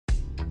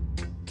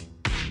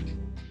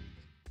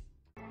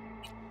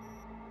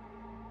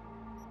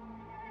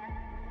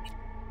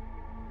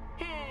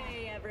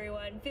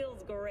everyone.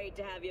 Feels great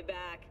to have you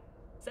back.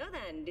 So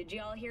then, did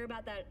y'all hear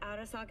about that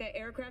Arasaka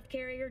aircraft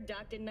carrier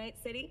docked in Night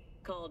City?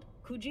 Called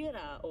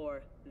Kujira,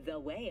 or the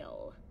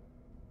Whale.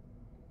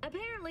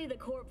 Apparently, the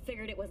Corp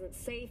figured it wasn't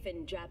safe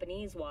in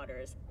Japanese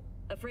waters.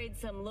 Afraid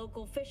some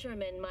local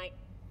fishermen might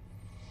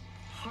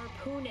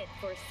harpoon it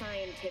for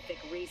scientific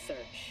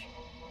research.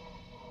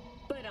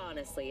 But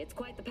honestly, it's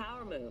quite the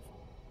power move.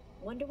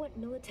 Wonder what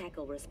Militech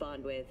will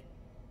respond with.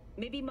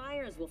 Maybe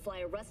Myers will fly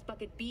a Rust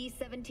Bucket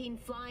B-17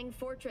 Flying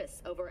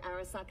Fortress over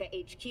Arasaka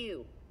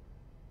HQ.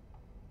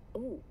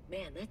 Ooh,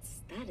 man,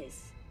 that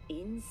is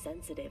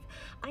insensitive.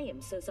 I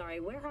am so sorry.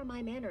 Where are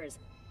my manners?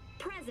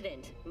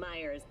 President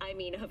Myers, I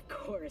mean, of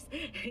course.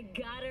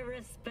 Gotta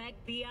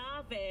respect the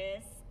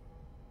office.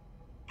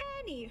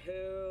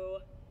 Anywho...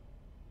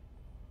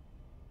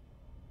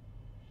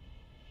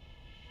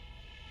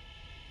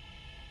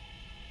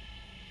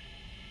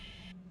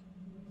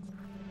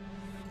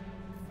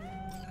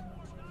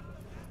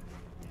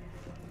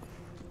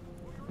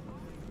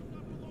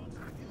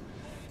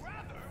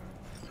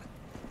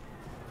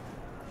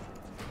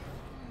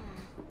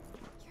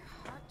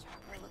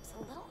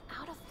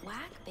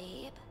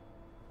 Babe,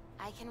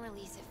 I can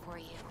release it for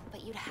you,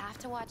 but you'd have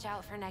to watch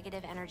out for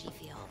negative energy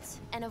fields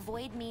and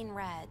avoid mean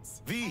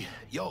reds. V,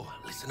 yo,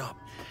 listen up.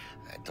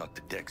 I talked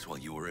to Dex while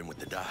you were in with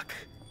the doc.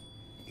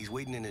 He's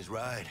waiting in his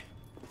ride.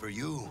 For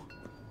you.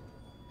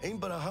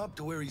 Ain't but a hop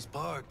to where he's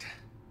parked.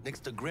 Next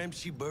to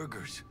Gramsci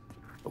Burgers.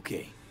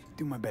 Okay,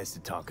 do my best to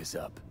talk us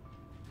up.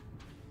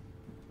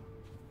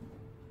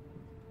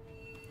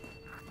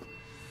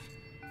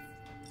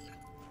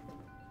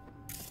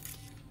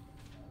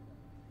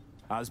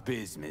 How's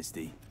biz,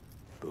 Misty?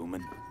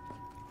 Booming?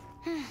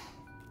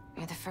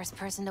 You're the first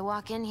person to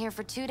walk in here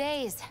for 2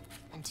 days.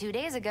 And 2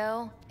 days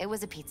ago, it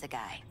was a pizza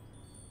guy.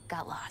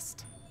 Got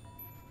lost.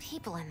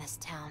 People in this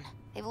town,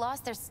 they've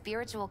lost their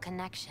spiritual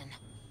connection.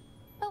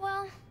 But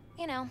well,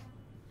 you know,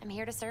 I'm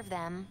here to serve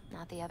them,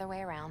 not the other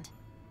way around.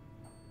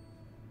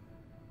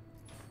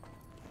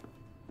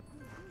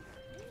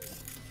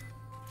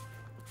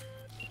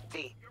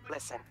 V,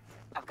 listen.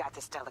 I've got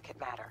this delicate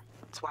matter.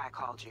 That's why I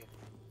called you.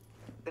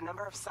 The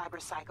number of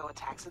cyber-psycho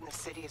attacks in the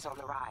city is on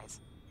the rise.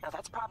 Now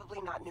that's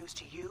probably not news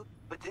to you,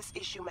 but this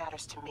issue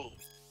matters to me.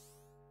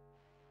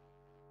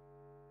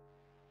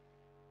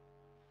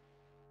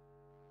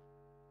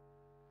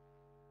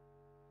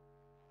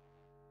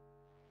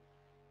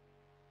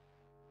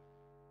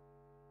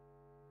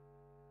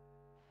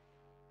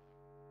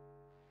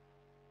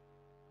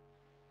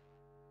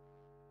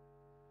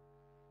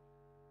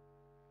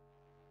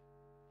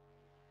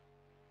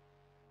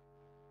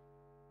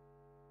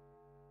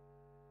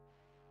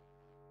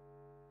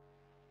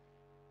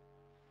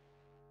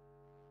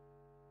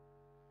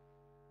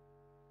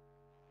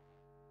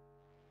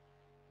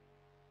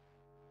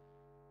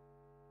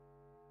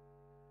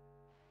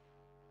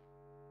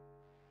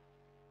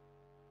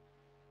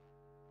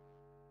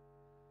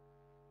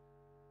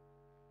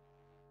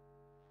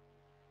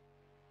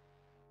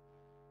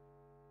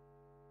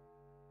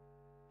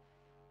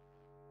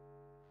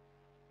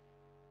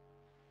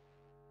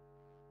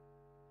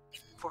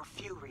 For a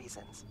few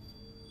reasons.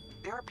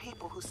 There are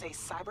people who say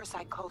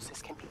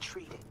cyberpsychosis can be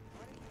treated.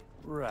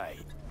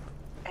 Right.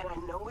 And I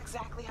know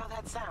exactly how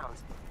that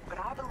sounds, but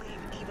I believe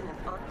even an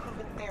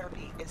unproven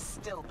therapy is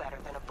still better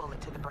than a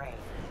bullet to the brain.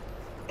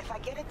 If I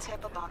get a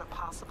tip about a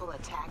possible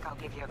attack, I'll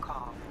give you a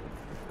call.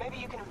 Maybe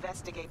you can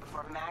investigate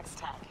before Max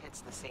Tack hits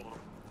the scene.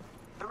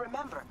 But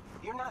remember,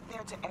 you're not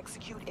there to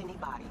execute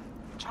anybody.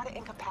 Try to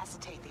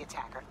incapacitate the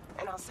attacker,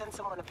 and I'll send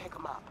someone to pick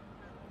him up.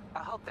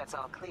 I hope that's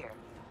all clear.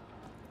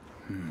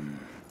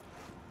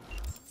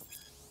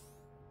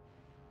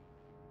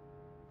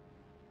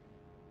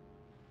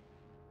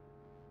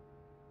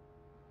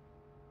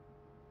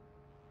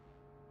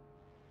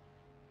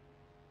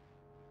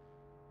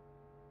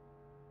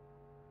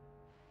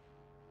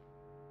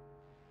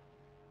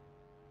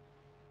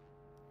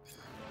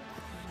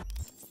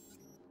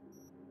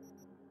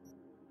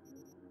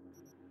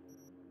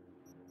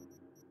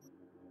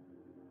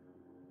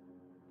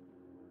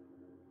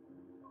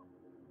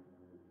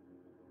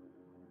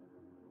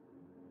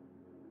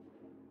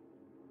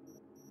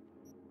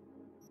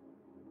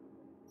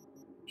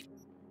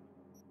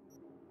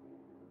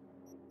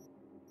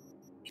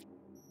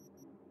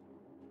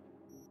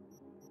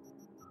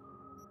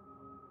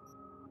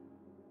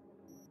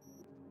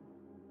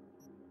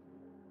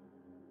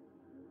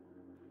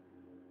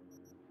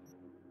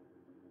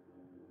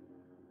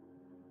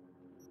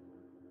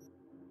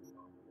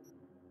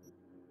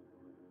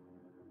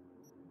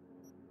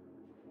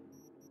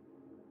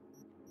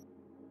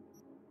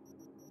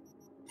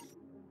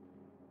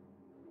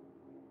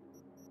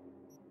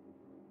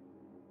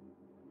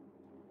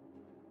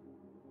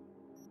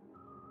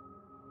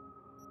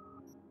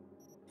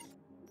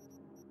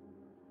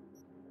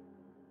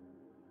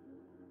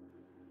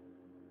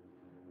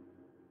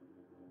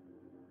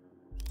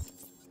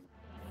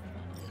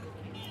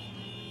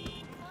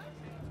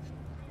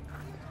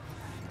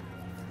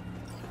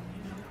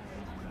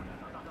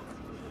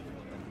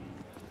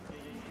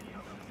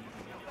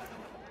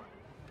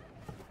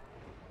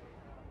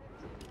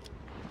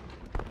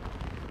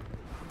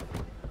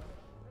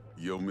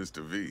 Yo,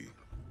 Mr. V,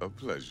 a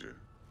pleasure.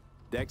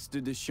 Dexter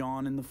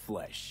Deshawn in the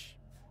flesh.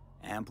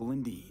 Ample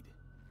indeed.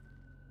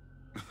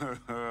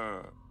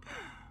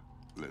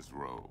 Let's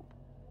roll.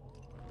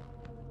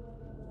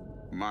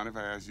 Mind if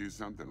I ask you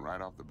something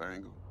right off the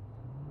bangle?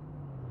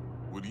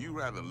 Would you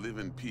rather live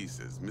in peace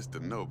as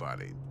Mr.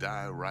 Nobody,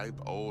 die ripe,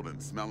 old,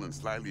 and smelling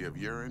slightly of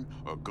urine,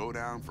 or go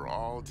down for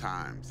all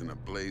times in a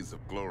blaze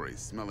of glory,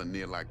 smelling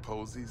near like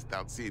posies,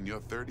 without seeing your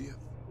 30th?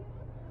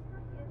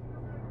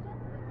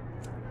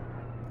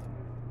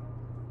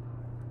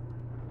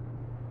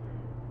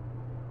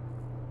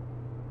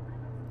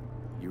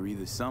 You're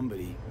either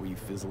somebody or you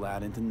fizzle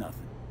out into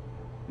nothing.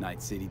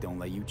 Night City don't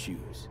let you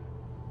choose.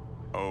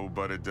 Oh,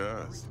 but it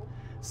does.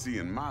 See,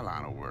 in my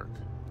line of work,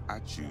 I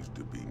choose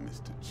to be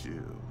Mr.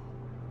 Chill.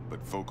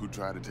 But folk who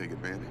try to take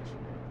advantage,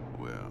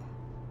 well,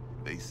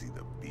 they see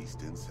the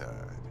beast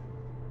inside.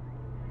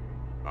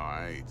 All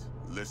right,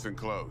 listen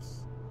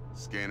close.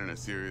 Scanning a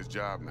serious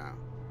job now.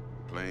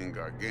 Playing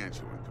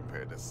gargantuan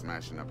compared to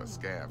smashing up a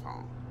scav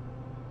home.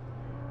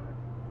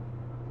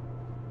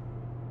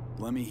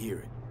 Let me hear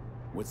it.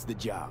 What's the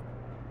job?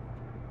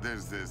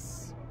 There's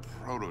this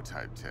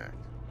prototype tech.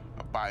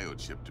 A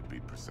biochip to be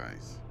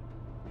precise.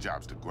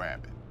 Job's to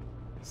grab it.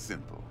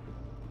 Simple.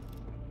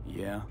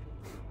 Yeah?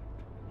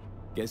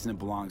 Guessing it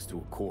belongs to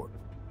a corp.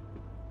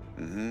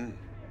 Mm-hmm.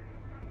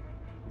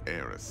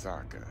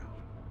 Arasaka.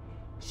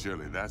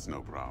 Surely that's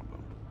no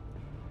problem.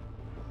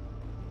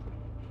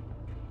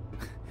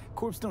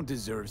 Corps don't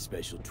deserve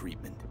special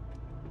treatment.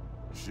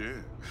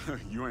 Shit,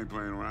 you ain't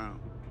playing around.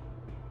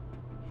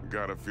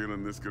 Got a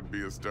feeling this could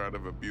be a start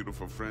of a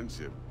beautiful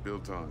friendship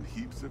built on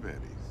heaps of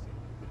eddies.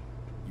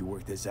 You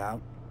work this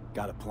out?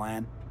 Got a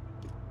plan?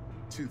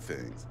 Two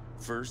things.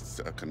 First,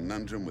 a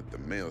conundrum with the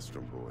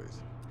Maelstrom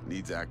boys.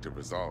 Needs active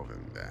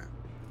resolving that.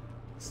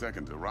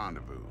 Second, a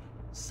rendezvous.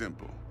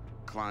 Simple.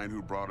 Client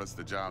who brought us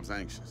the job's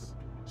anxious.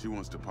 She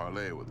wants to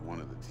parlay with one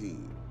of the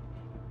team.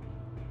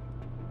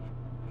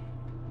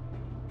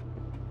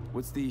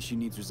 What's the issue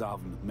needs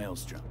resolving with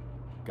Maelstrom?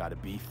 Got a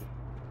beef?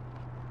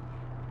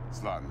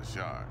 Slot in the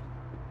shard.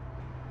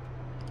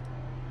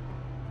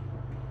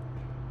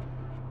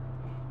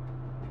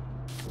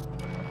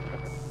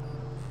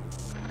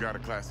 Got a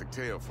classic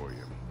tale for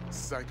you.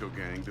 Psycho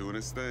gang doing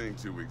his thing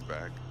 2 weeks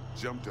back.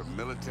 Jumped a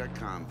Militech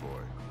convoy.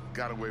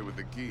 Got away with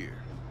the gear.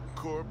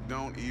 Corp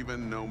don't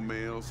even know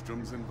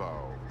Maelstrom's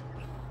involved.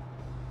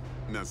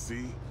 Now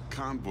see,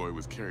 convoy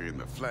was carrying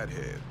the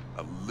Flathead,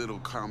 a little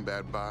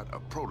combat bot, a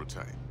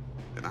prototype.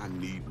 And I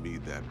need me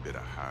that bit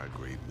of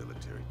high-grade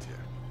military tech.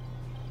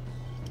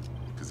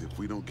 Because if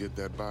we don't get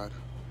that bot,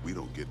 we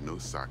don't get no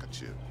soccer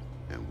chip.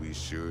 And we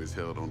sure as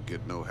hell don't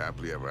get no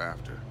happily ever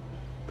after.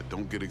 But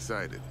don't get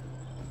excited.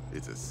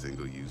 It's a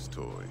single-use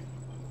toy.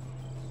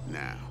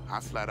 Now,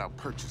 I flat out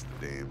purchased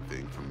the damn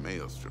thing from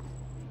Maelstrom.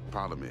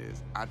 Problem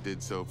is, I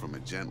did so from a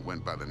gent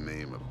went by the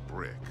name of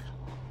Brick.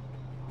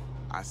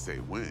 I say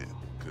when,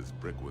 because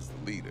Brick was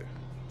the leader.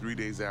 3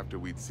 days after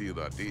we'd sealed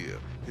our deal,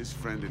 his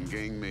friend and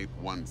gangmate,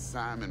 one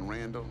Simon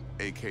Randall,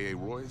 aka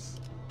Royce,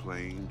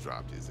 plain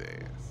dropped his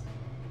ass.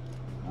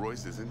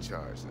 Royce is in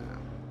charge now,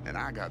 and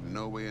I got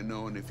no way of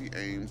knowing if he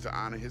aims to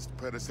honor his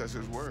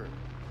predecessor's word.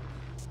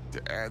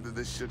 To add to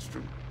this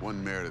shitstrom,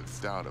 one Meredith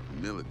Stout of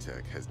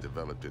Militech has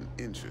developed an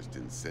interest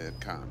in said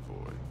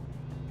convoy.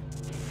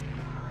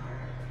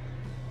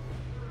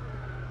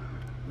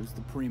 Who's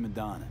the prima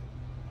donna?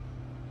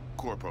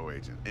 Corpo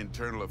agent,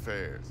 internal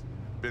affairs.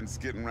 Been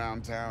skidding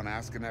around town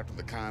asking after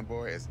the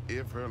convoy as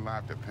if her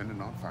life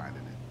depended on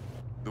finding it.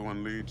 The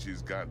one lead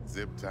she's got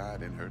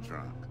zip-tied in her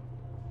trunk.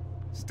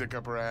 Stick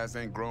up her ass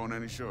ain't growing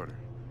any shorter,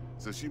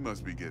 so she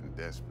must be getting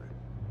desperate.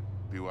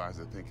 Be wise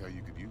to think how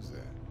you could use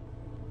that.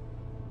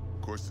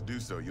 Of course, to do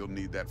so, you'll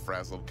need that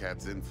frazzled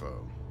cat's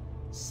info.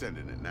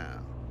 Sending it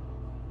now.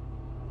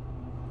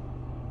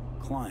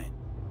 Client.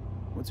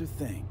 What's her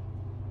thing?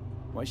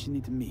 Why's she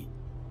need to meet?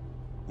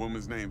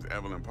 Woman's name's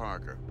Evelyn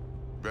Parker.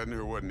 Vetting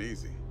her wasn't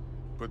easy.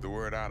 Put the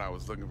word out I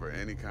was looking for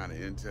any kind of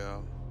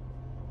intel.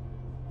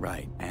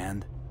 Right,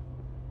 and?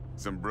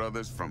 Some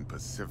brothers from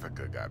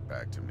Pacifica got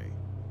back to me.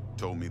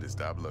 Told me to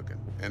stop looking.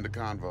 End of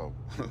convo.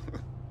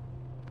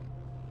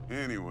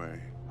 Anyway,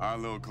 our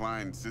little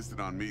client insisted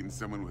on meeting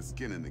someone with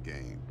skin in the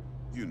game.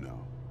 You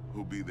know,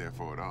 who'll be there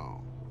for it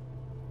all.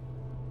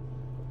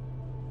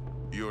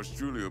 Yours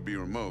truly will be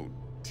remote.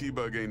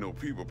 T-Bug ain't no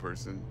people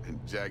person, and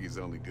Jaggy's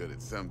only good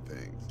at some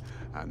things.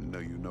 I know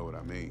you know what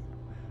I mean.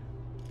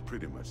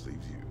 Pretty much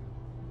leaves you.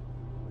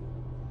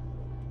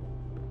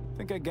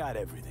 Think I got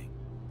everything.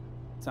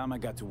 Time I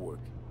got to work.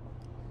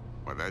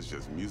 Well, that's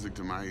just music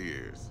to my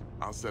ears.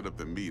 I'll set up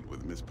the meet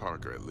with Miss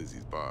Parker at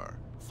Lizzie's bar.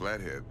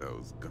 Flathead,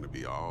 though's gonna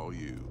be all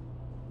you.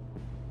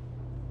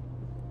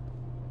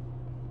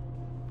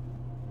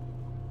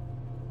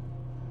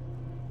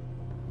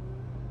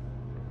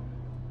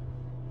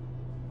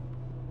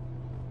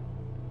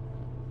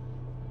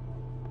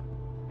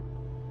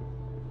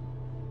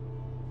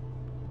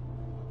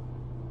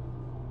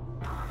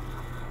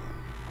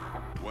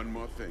 One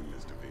more thing,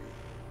 Mr. V.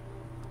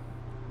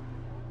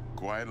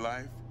 Quiet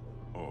life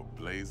or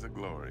blaze of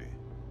glory?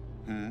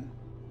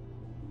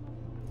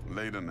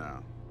 Later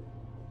now.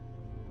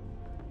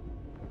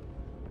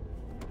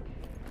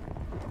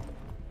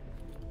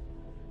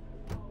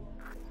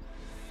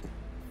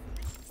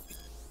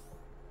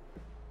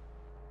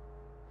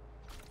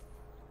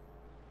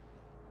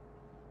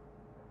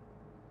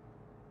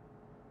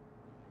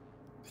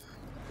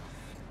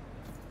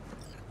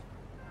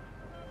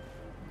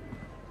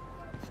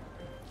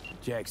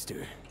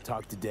 Jackster,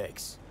 talk to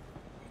Dex.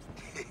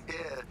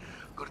 Yeah,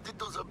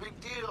 Gordito's a big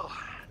deal.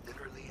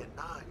 Literally a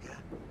nine, yeah?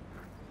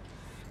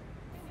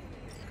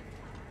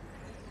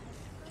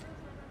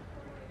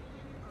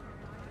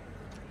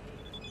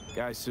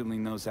 Guy certainly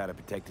knows how to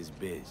protect his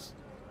biz.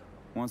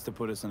 Wants to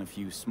put us on a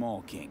few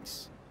small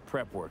kinks.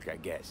 Prep work, I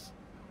guess.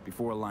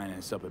 Before lining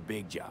us up a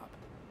big job.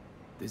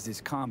 There's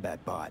this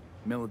combat bot,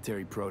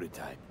 military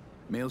prototype.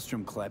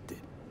 Maelstrom clept it.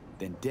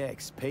 Then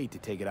Dex paid to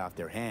take it off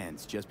their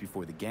hands just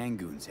before the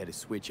Gangoons had a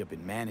switch up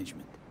in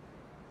management.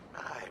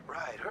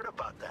 Right. Heard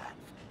about that.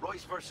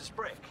 Royce versus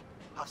Brick.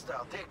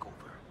 Hostile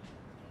takeover.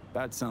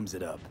 About sums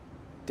it up.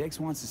 Dex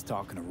wants us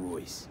talking to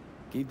Royce.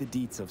 Gave the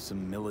deets of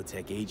some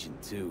Militech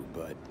agent too,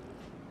 but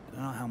I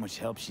don't know how much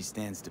help she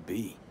stands to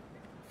be.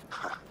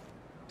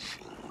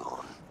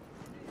 Chingon.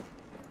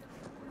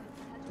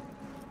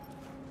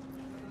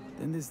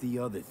 Then there's the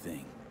other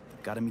thing.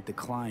 Gotta meet the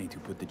client who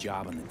put the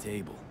job on the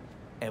table.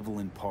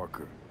 Evelyn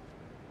Parker.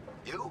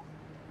 You?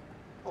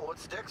 Well,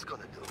 what's Dex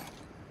gonna do?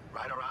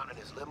 Ride around in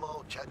his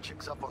limo, chat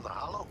chicks up on the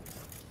hollow?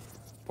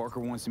 Parker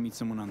wants to meet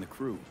someone on the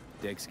crew.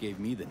 Dex gave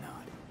me the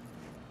nod.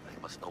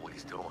 He must know what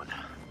he's doing.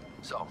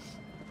 So,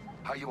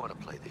 how you want to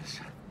play this?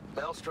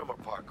 Maelstrom or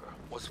Parker?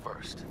 What's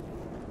first?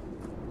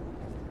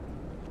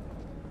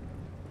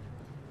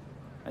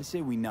 I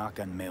say we knock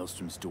on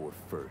Maelstrom's door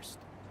first.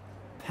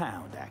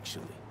 Pound,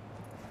 actually.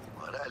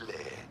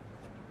 Orale.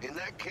 In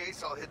that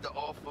case, I'll hit the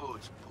all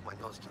foods. Put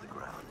my nose to the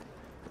ground.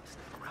 Stick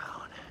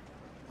around.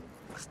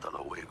 Hasta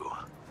luego.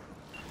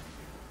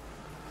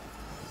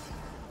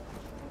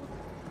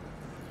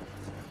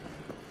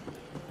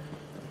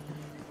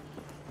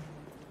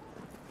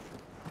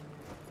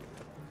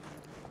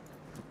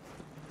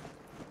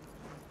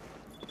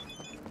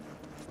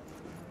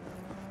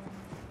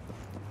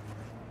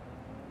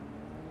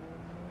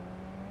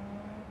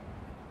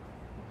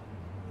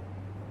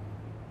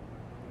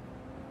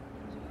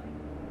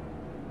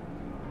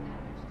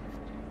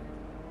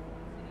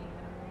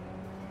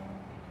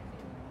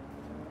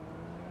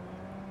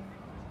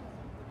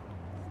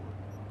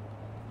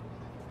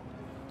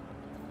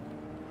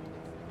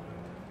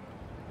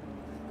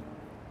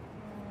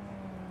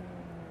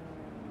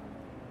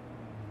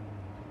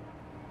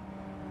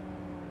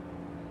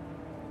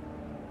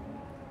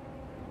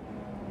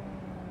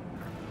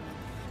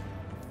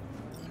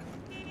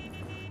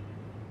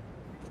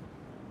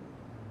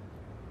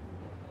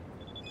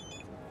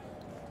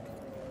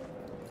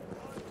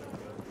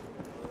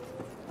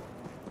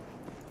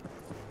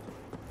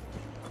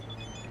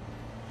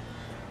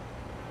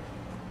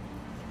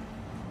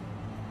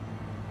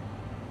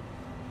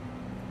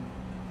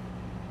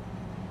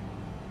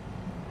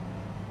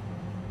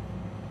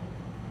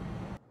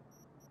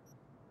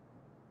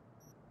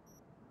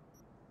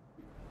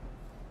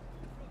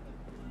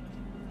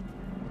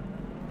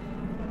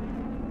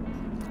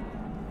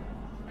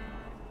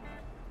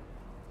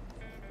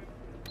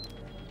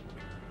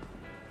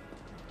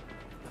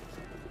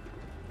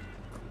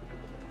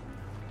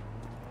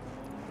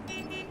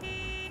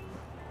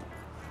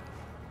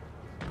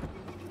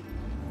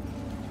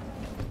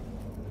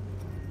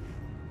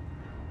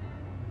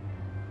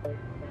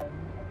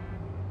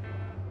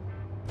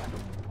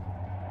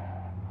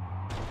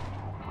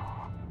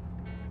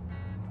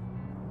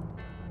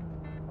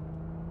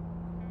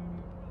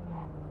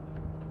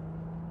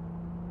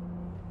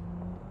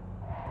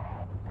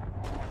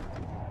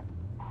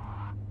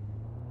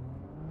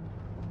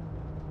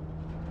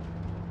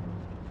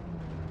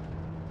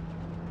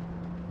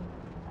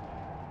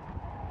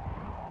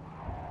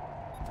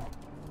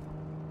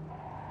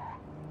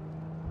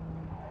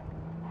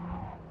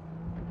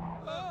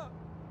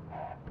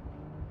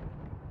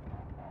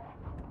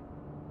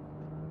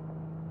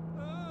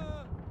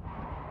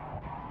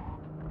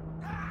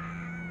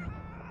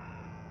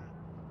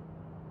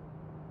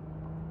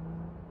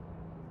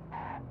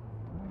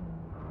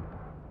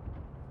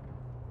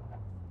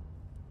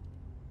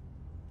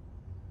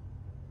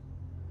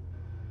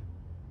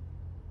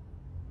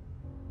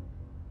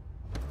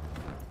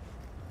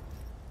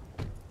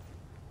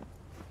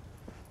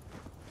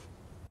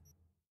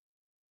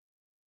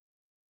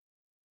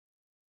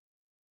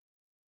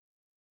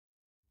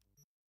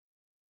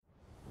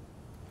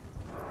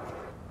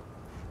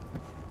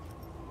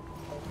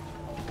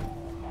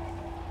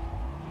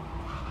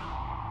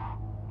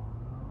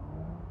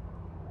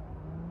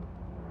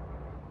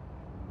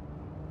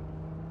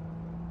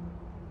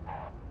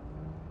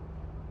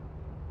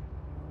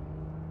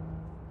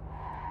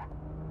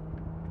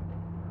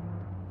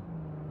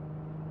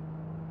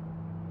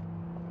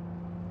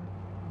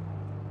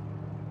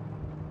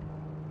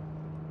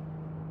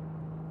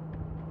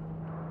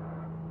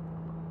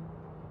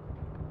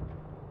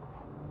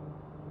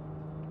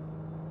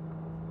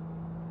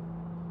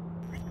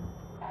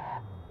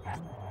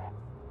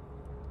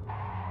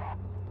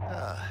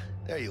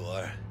 There you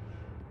are.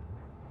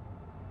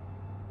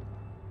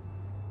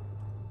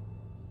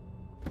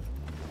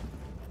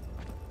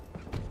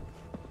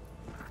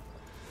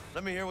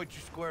 Let me hear what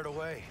you squared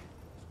away.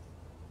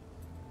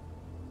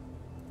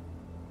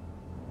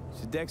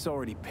 So Dex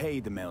already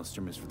paid the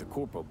Maelstromers for the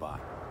Corpo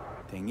bot.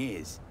 Thing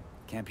is,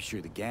 can't be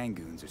sure the gang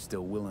goons are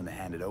still willing to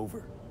hand it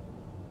over.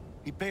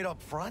 He paid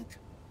up front?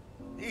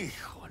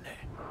 Híjole.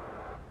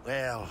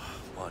 Well,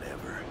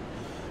 whatever.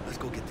 Let's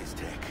go get this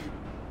tech.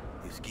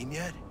 You scheme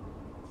yet?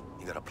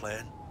 You got a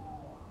plan?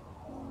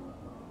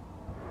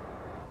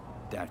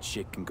 Doubt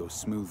shit can go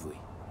smoothly.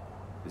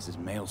 This is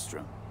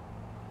Maelstrom.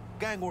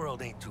 Gang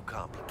world ain't too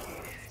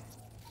complicated.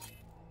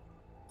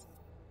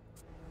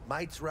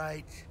 Mike's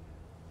right.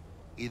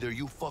 Either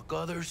you fuck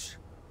others,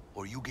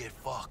 or you get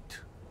fucked.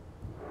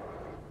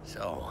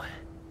 So,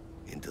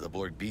 into the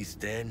Borg Beast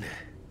Den?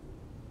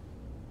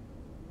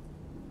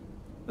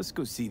 Let's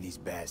go see these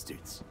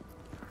bastards.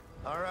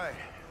 All right,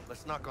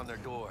 let's knock on their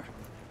door.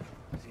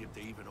 See if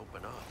they even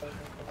open up.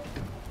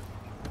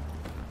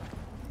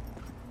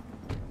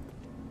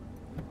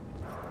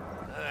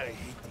 I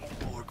hate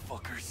these Borg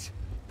fuckers.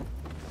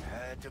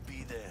 Had to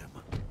be them.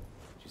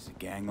 Just a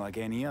gang like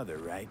any other,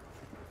 right?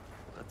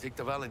 I'll take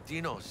the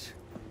Valentinos.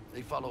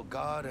 They follow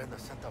God and the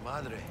Santa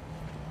Madre.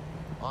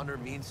 Honor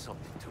means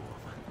something to them.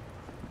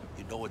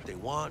 You know what they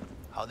want,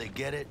 how they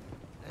get it,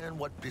 and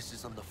what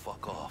pisses them the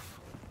fuck off.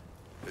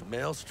 With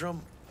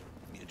Maelstrom,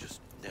 you just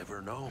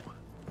never know.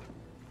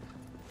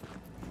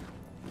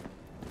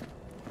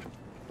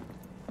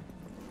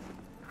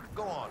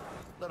 Go on,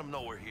 let them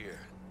know we're here.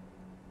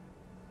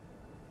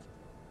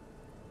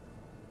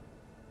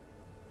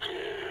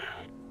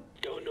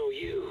 Don't know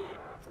you.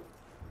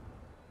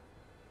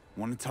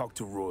 Want to talk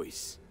to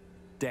Royce.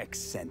 Dex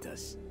sent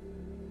us.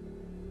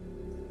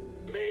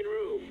 Main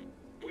room.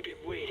 We've been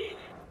waiting.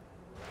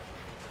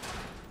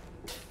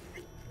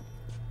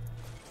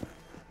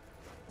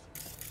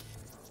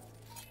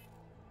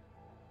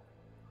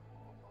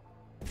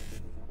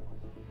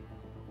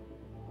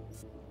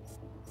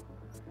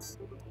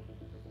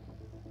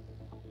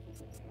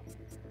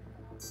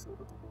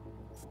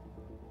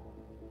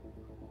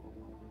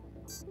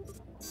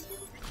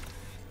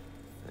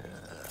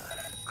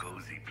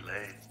 Cozy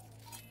place.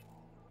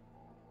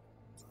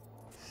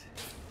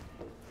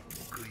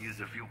 Could use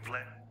a few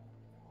plants.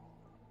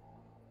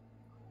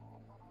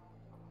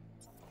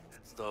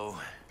 Though.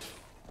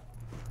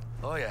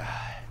 Oh yeah.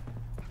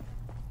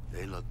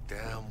 They look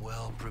damn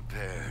well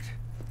prepared.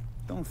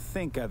 Don't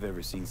think I've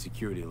ever seen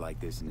security like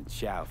this in a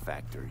chow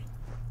factory.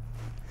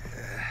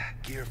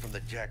 Gear from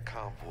the Jack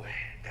convoy.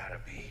 Gotta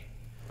be.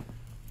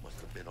 Must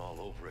have been all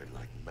over it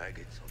like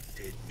maggots on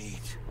dead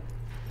meat.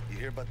 You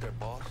hear about their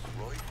boss,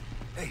 Roy?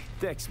 Hey,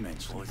 Dex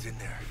mentioned. what's in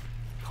there?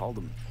 Called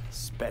him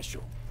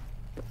special.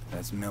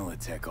 That's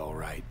Militech, all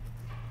right.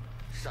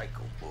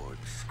 Psycho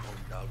boards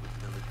combed out with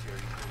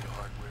military-grade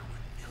hardware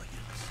with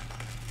millions.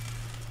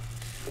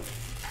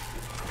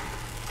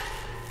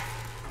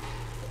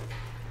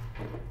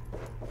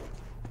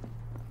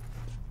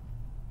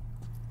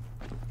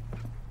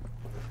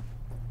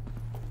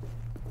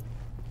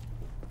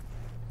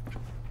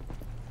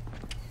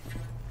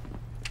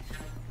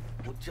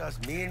 Muchas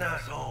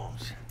minas,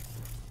 Holmes.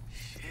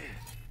 Shit.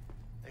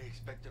 They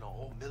expecting a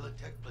whole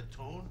Militech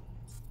platoon?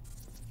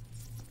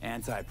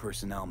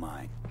 Anti-personnel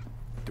mine.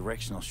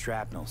 Directional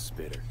shrapnel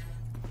spitter.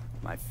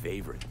 My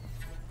favorite.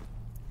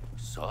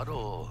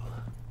 Subtle.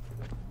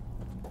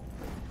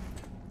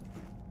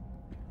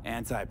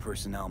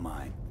 Anti-personnel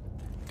mine.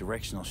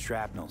 Directional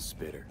shrapnel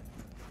spitter.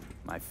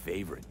 My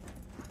favorite.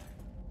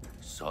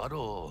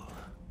 Subtle.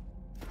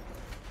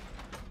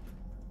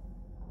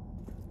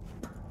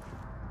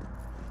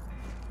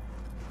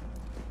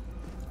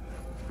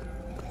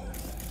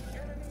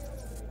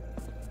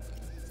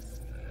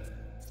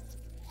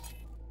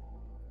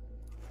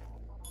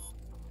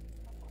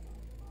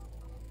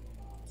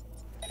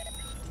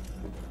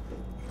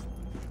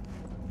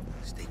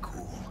 Stay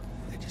cool.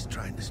 They're just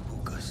trying to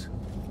spook us.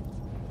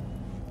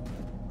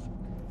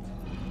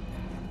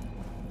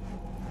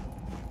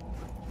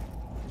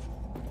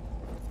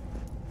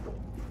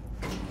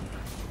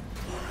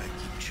 Alright,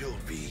 keep chill,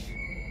 V.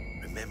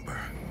 Remember,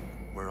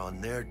 we're on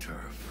their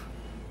turf.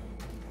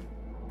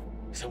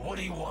 So what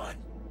do you want?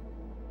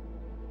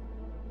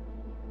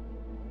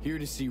 Here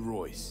to see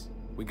Royce.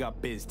 We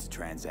got biz to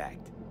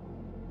transact.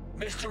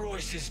 Mr.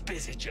 Royce is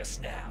busy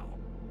just now.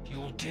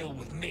 You'll deal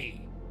with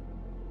me.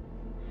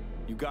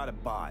 You got a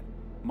bot.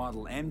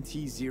 Model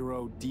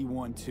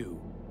MT0D12.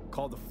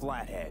 Called the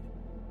Flathead.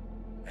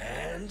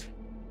 And?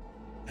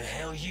 The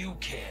hell you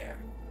care?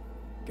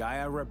 Guy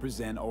I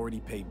represent already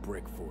paid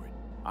Brick for it.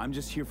 I'm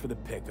just here for the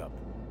pickup.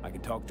 I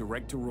can talk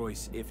direct to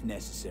Royce if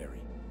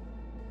necessary.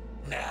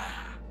 Nah,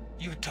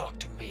 you talk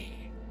to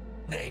me.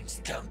 Name's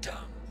Dum Dum.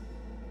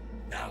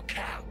 Now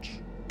couch,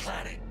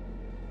 planet.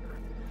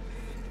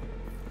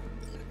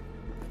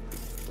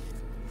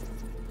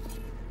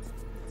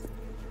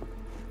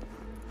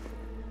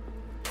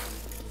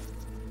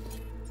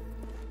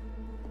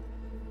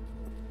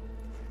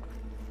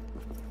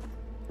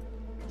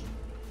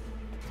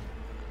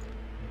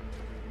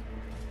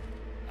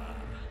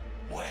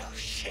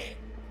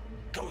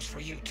 for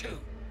you too.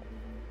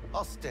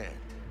 I'll stand.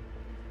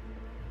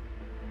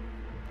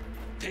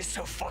 This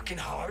so fucking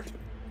hard?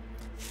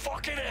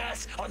 Fucking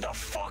ass on the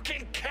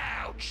fucking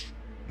couch!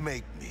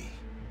 Make me.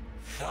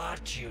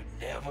 Thought you'd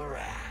never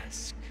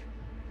ask.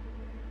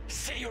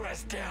 Sit your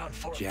ass down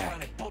for a Jack,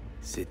 kind of book.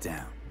 sit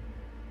down.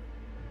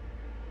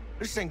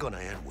 This ain't gonna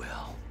end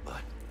well,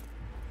 but...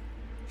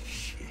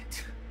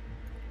 shit.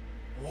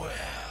 Well,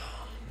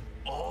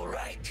 all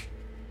right.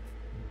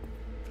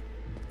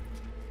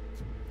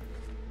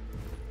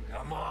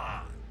 Come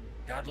on.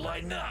 Gotta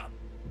lighten up.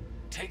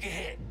 Take a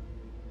hit.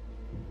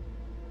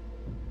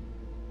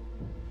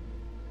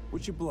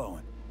 What you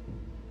blowing?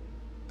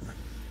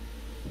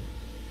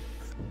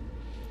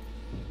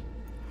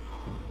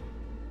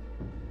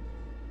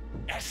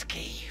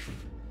 Esquive.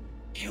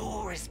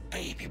 Pure as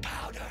baby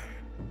powder.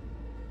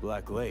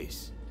 Black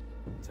lace.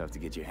 Tough to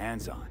get your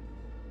hands on.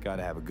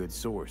 Gotta have a good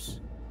source.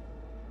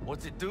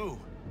 What's it do?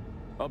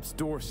 Ups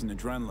Dorse and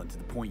adrenaline to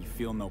the point you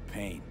feel no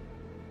pain.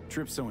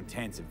 Trip's so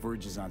intense it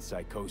verges on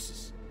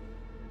psychosis.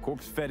 Corps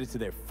fed it to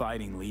their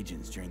fighting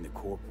legions during the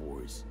Corp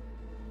Wars.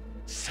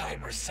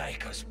 Cyber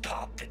psychos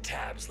pop the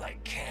tabs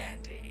like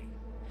candy.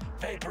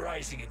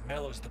 Vaporizing it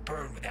mellows the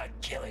burn without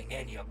killing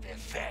any of the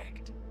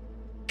effect.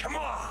 Come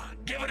on,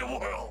 give it a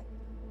whirl!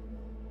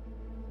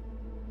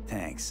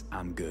 Thanks,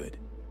 I'm good.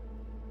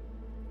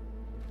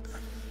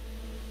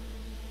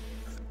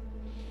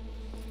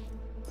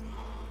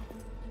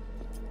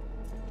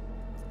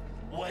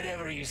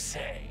 Whatever you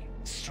say,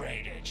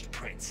 straight-edged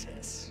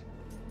princess.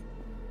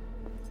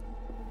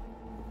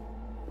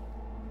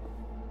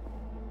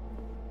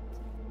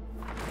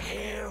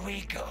 Here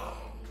we go.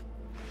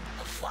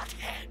 A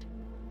flathead.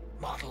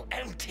 Model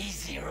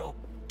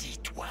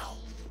MT0D12.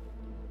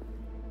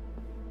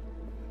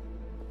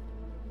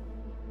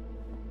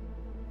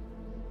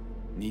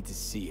 Need to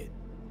see it.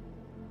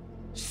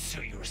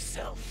 Suit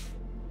yourself.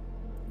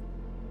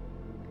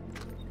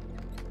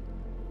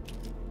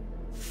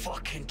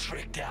 Fucking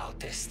tricked out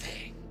this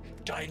thing.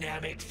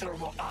 Dynamic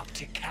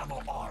thermo-optic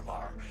camo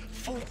armor.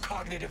 Full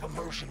cognitive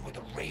immersion with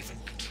a Raven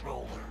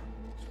controller.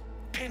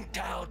 Pimped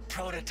out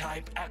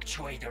prototype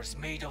actuators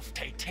made of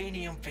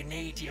titanium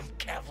vanadium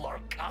Kevlar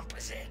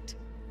composite.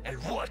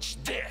 And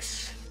watch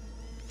this!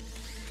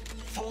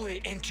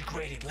 Fully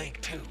integrated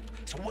link too,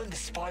 so when the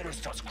spider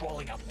starts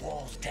crawling up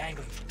walls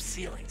dangling from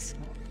ceilings.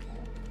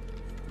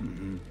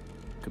 Mm-hmm.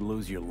 Could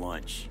lose your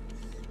lunch.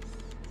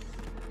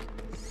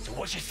 So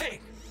what you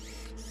think?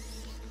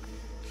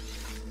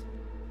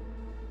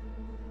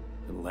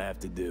 It'll have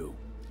to do.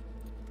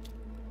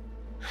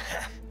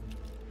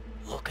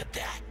 Look at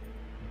that.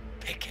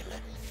 Picky little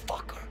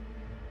fucker.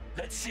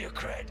 Let's see your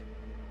cred.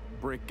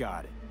 Brick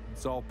got it.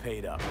 It's all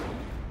paid up.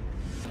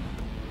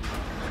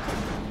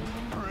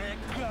 Brick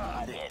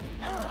got it.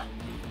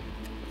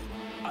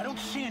 I don't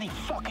see any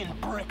fucking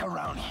brick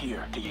around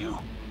here, do you?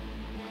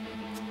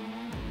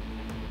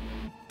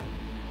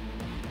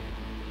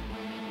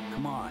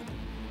 Come on.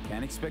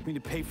 Can't expect me to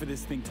pay for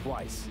this thing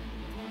twice.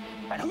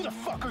 And who the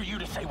fuck are you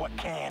to say what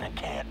can and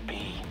can't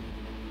be?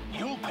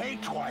 You'll pay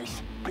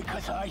twice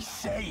because I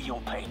say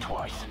you'll pay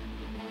twice.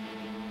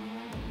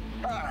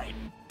 All right.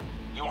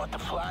 You want the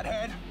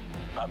flathead?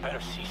 I better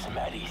see some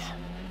eddies.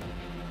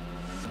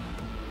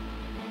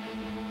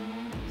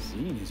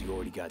 Seeing as you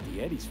already got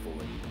the eddies for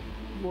it,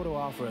 you ought to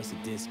offer us a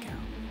discount.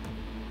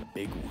 A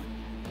big one.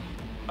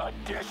 A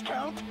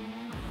discount?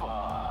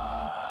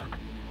 Fuck.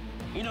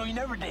 You know, you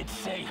never did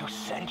say who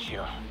sent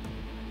you.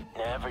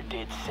 Never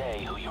did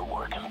say who you're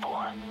working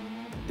for.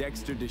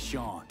 Dexter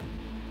Deshawn.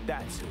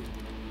 That's who.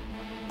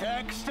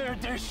 Dexter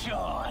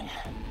Deshawn.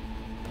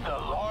 The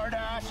lord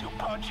ass who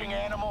punching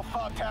animal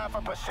fucked half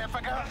of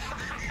Pacifica?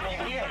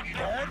 And he ain't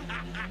dead?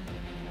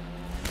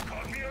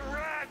 Call me a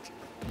rat!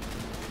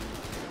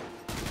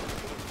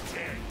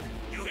 Dead.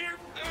 You hear?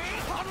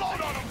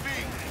 Unload on him, V!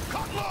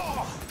 Cut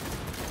low!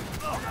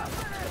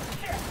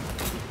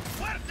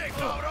 Fuerte,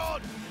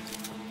 cabrón!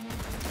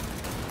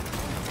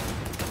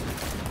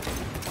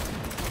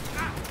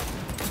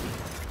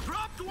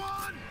 Dropped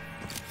one!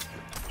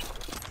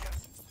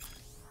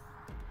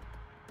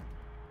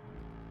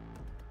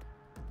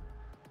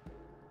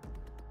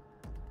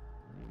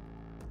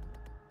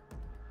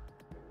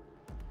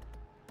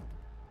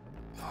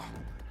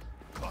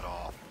 Cut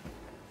off.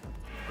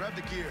 Grab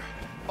the gear.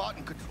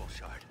 Button control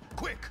shard.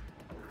 Quick!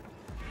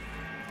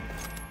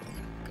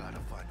 Gotta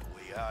find a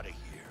way out of here.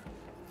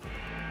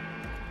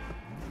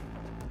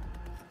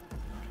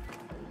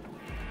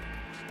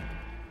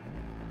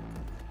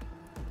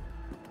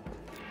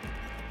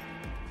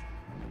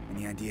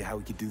 Any idea how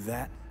we could do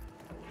that?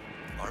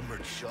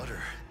 Armored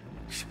shutter.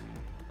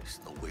 There's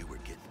no way we're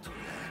getting through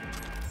that.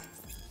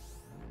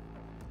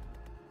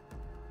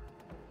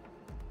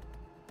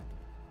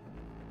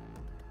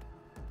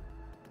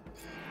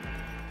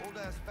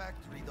 Old-ass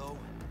factory, though.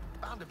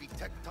 Bound to be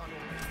tech tunnel.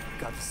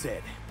 Got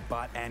said.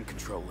 Bot and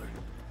controller.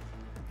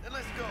 Then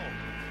let's go.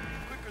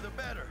 Quicker the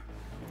better.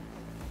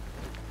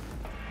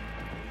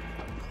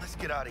 Let's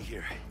get out of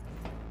here.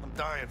 I'm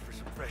dying for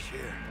some fresh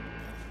air.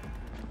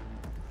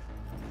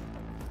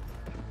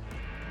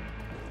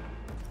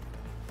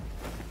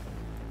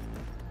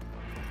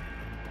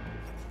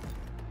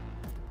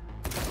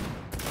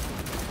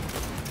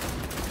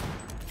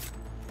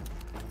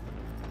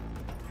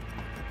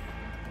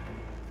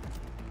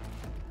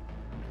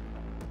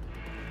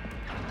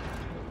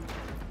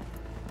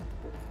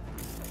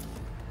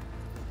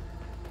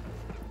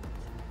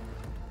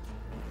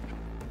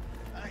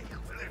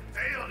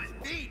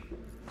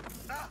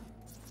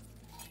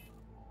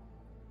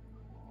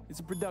 It's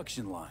a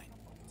production line.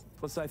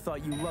 Plus, I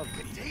thought you loved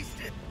me.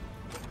 Taste it.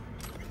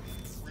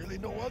 Really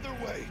no other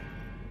way.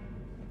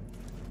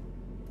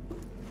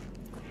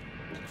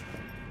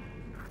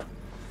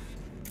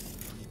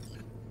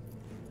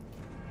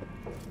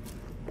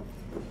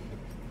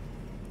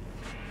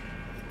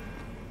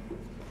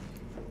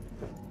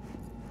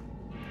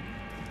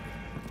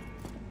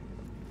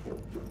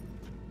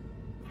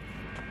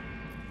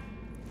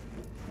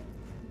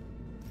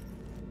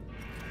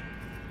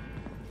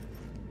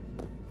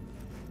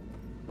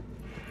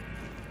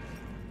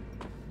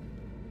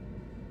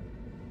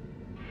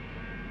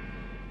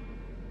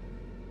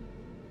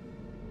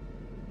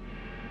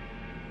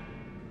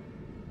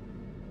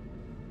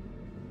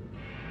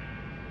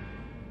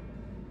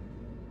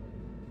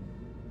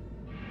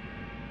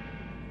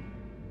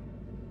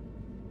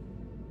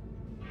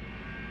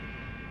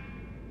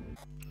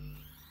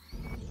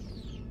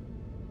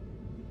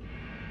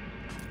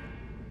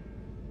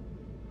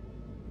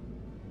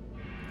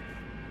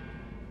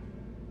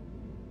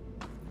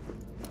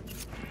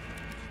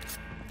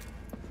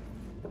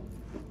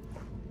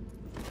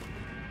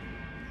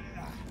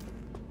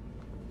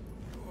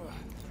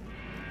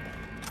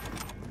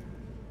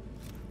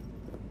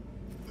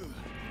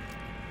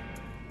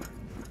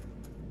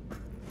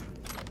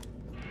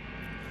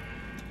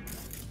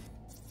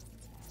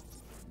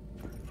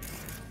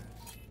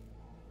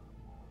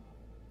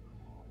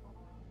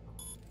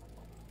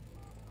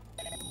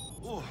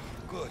 Oh,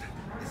 good.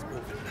 It's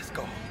moving. Let's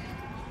go.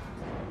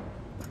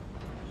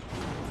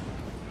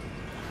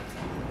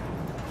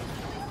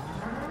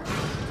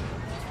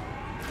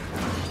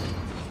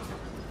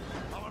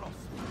 Vámonos.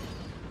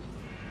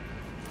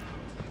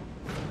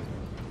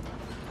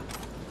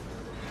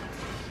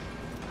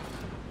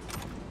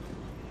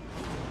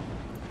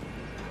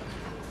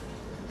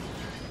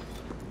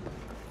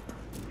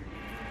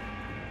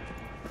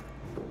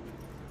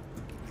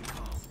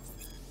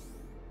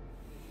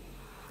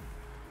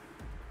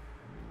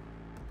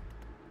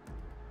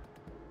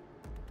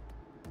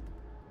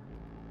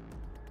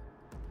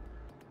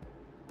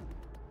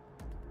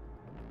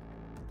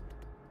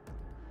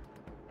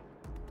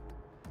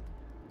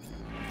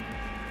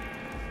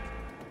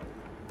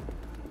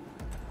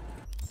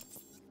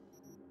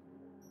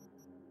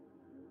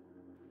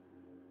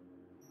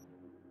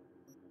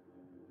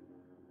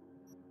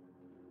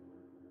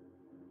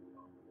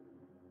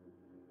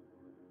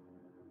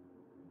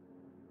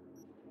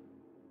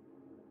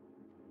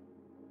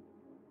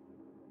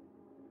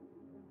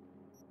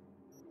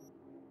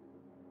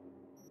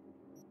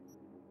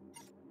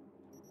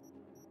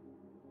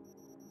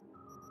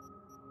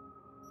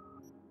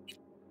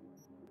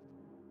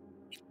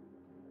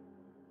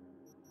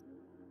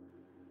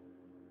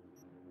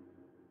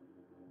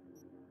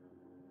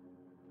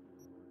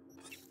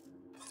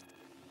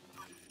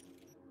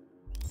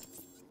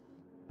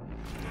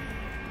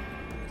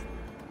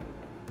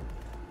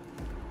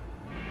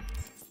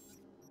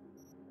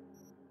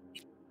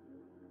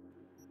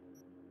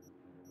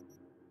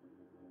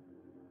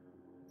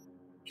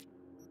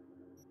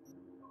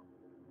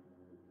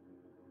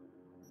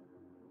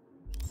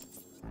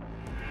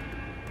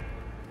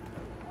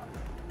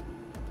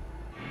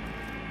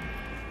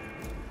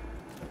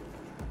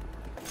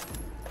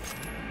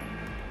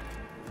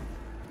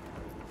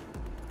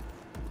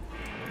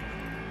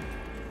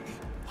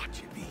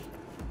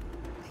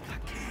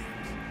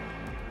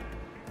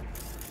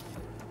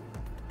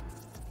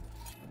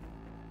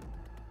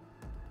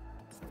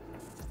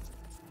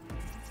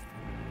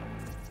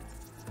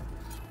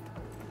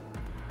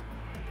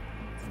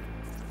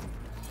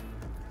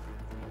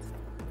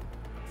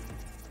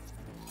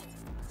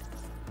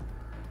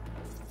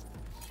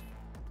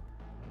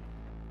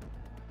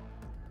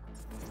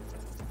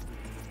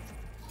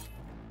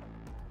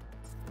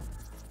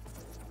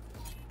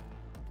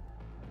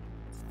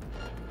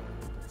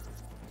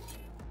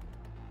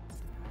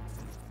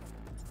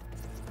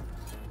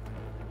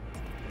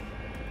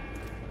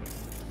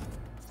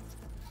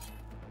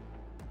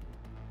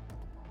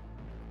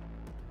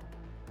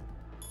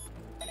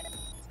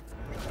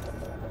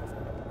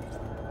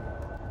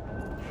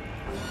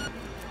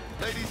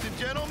 Ladies and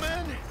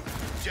gentlemen,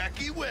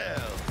 Jackie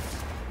Wells.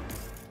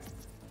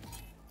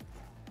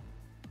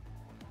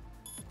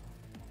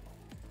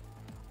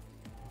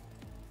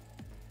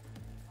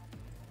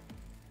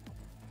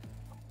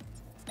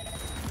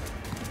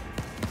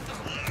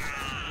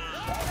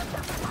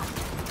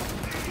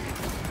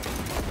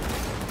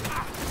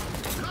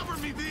 Cover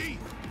me, V!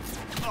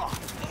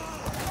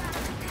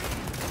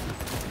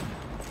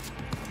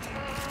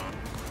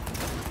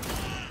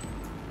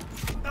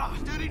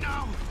 Steady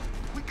now!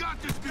 We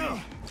got this, V!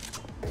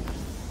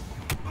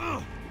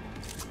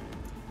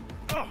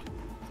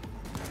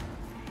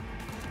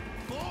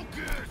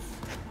 Focus!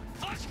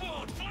 Flash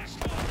forward! Flash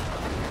forward!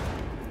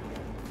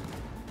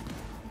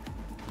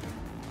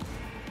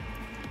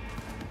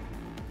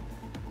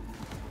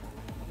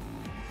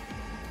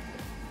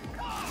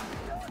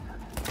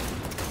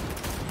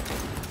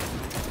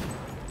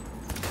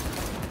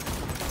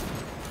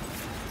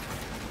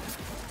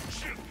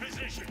 Shift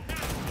position now!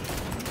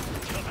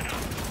 Coming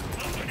up!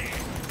 Opening!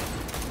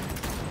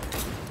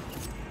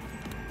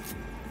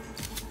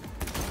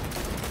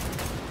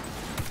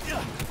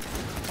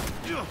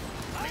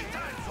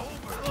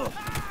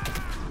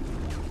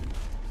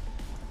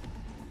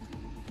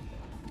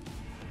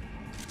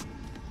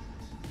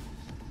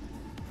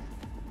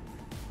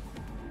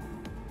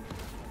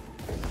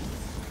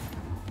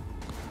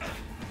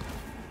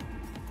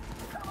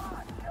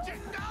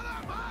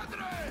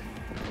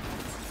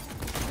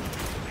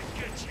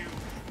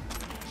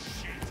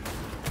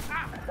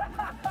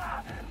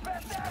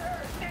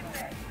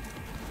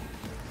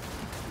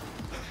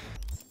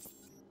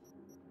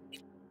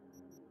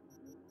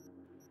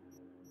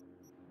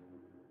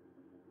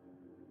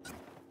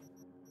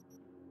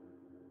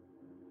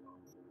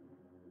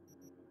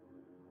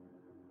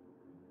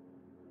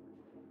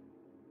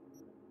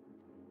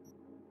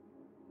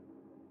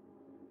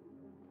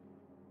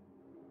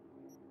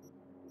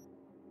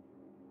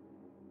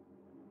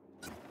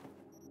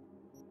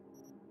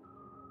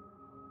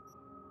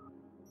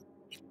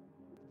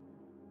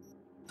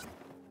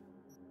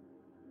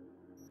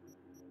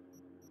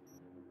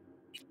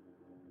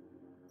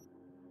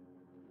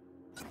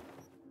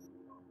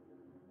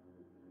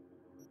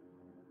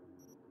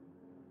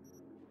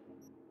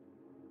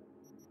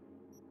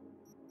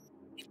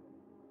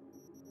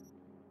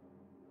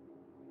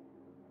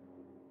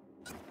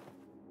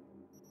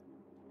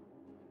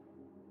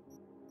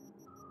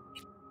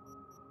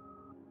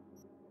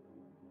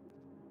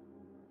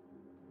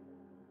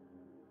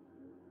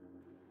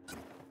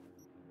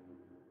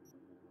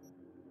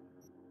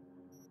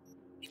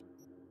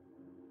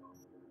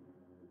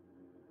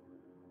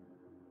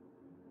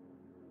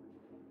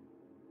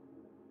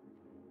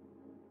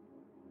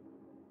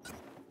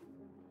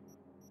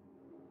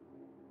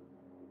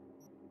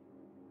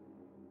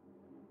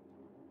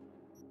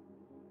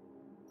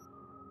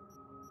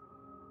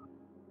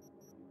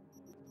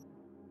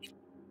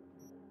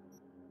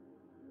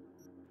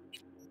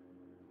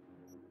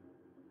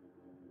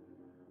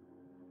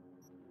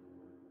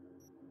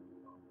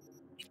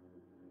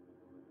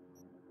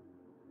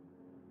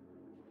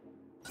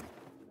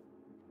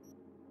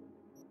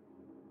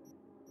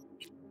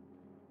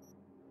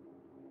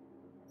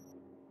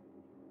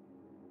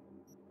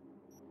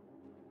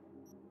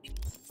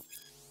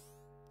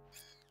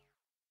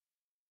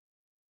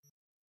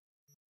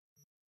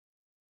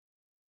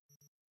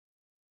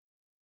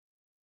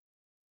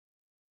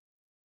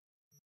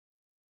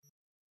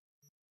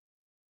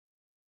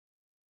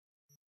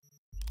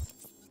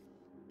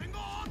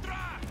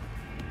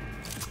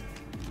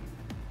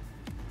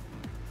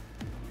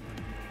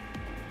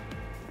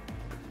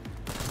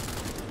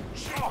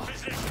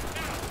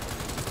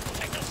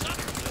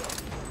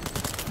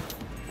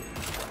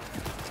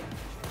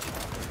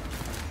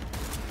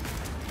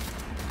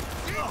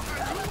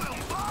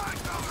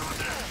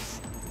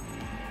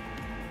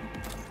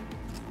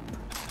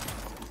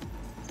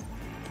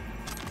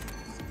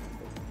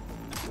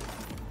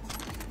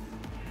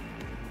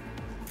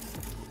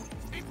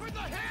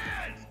 with the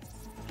head!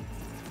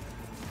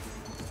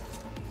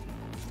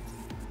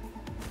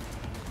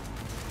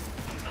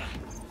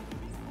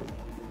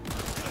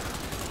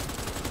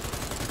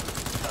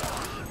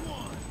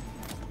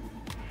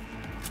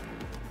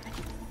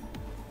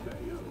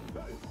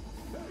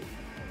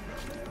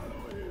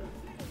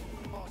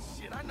 Oh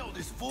shit, I know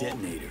this fool.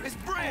 Detonator. It's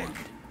Brick!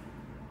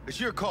 It's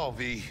your call,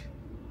 V.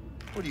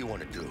 What do you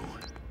want to do?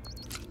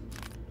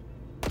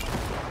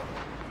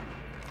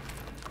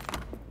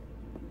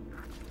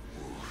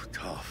 Ooh,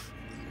 tough.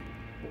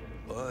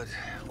 But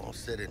all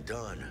said and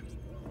done,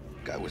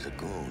 guy was a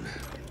goon.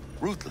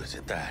 Ruthless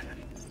at that.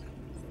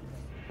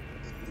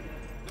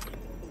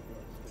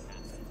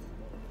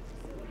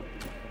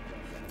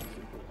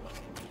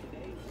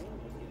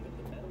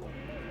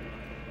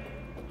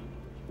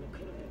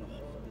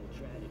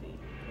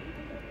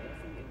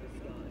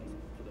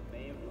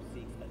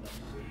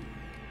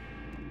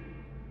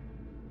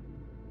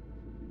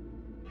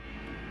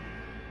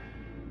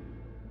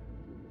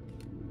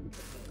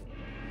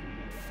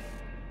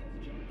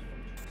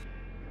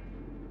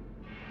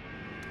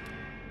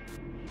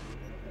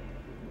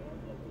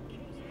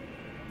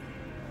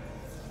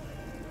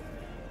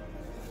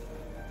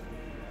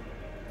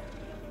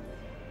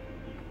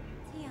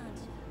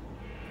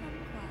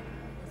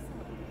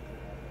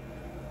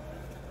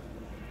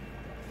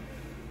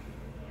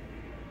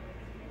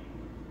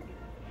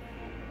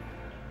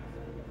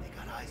 They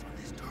got eyes on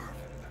this turf.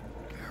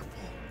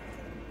 Careful.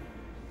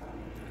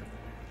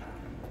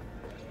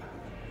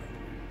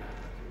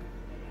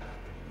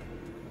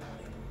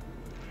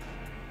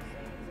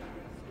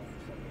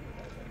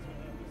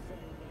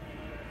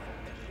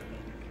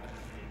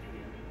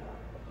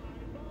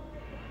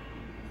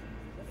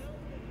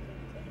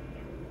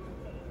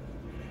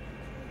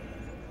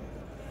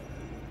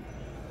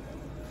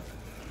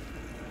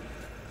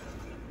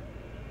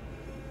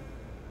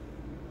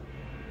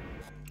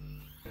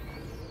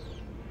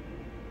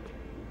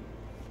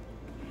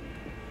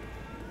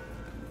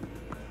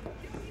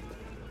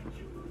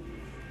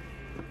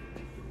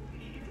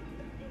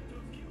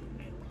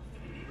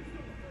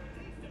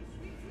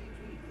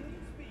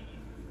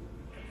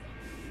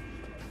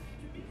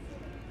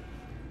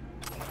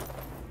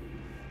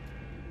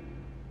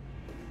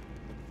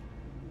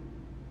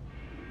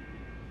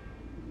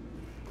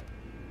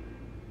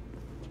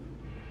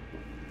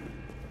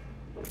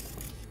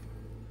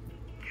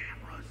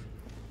 Cameras.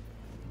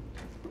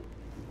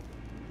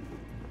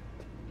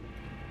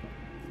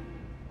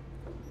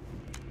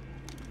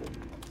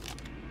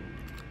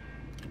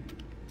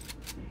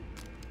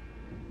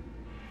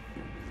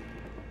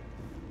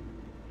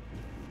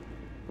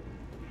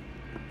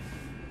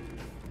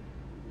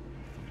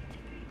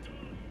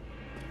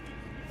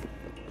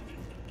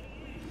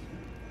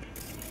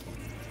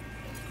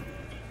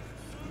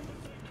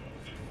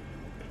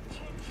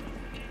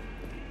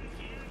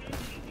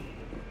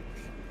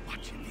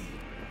 Watch me.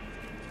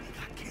 They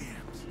got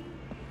cams.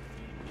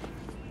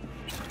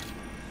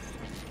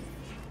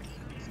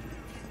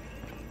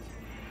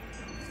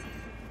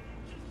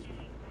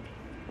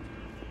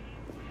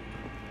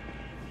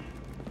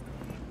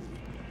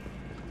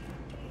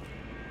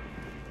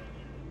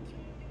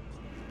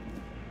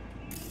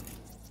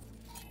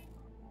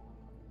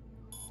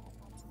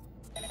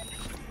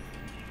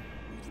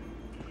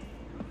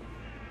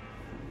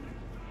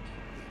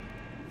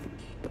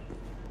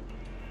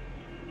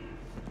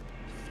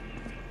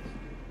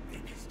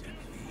 Make a step,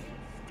 V.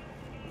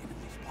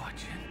 Enemy's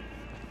watching.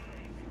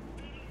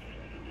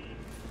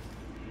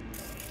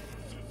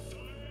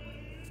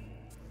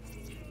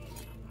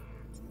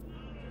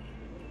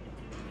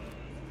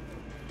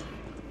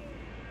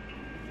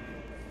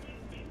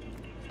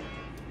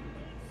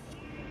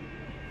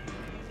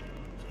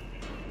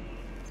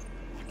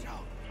 Watch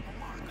out. A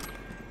mark.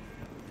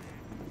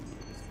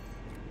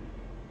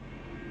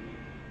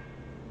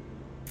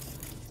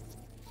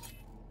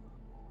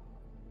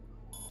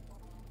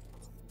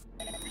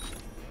 They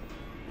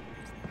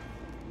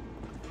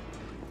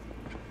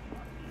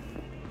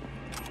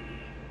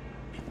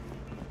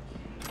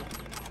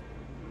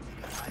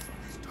got eyes on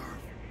this turf.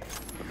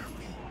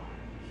 Careful.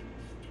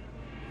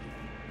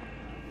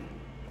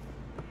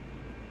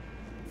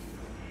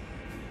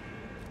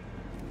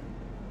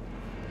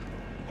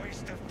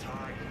 Waste of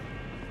time.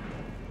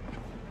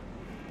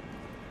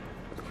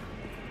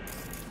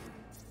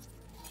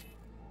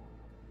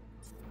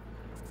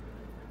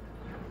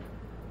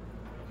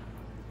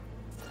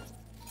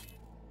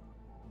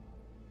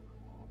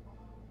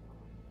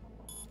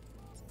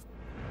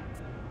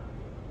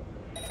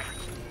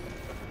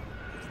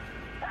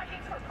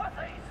 Packing for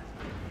pussies!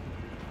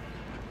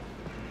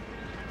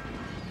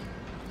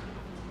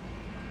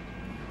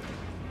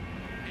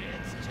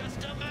 It's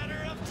just a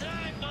matter of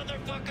time,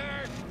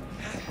 motherfucker!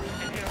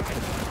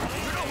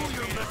 You know who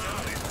you're messing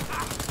with.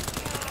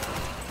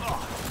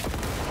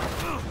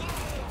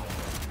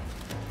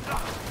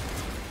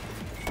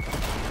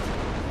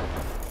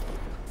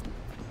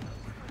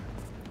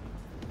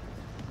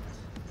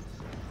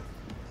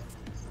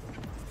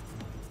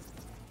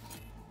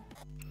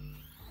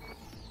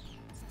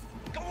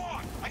 Go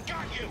on! I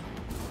got you!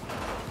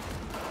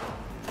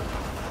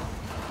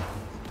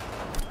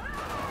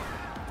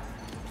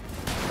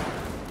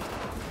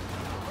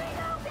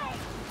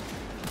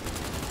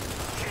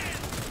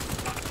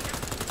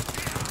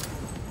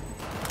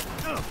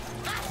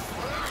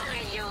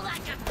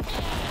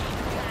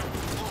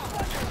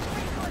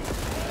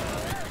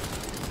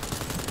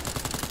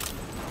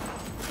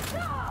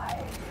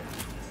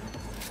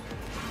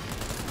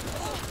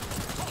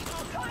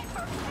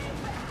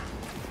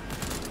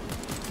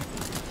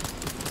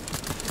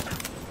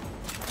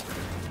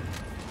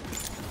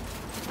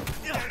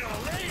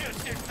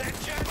 Tainted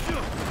vengeance!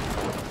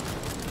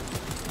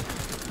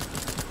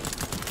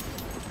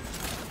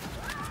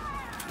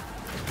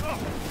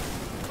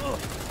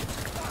 Ugh.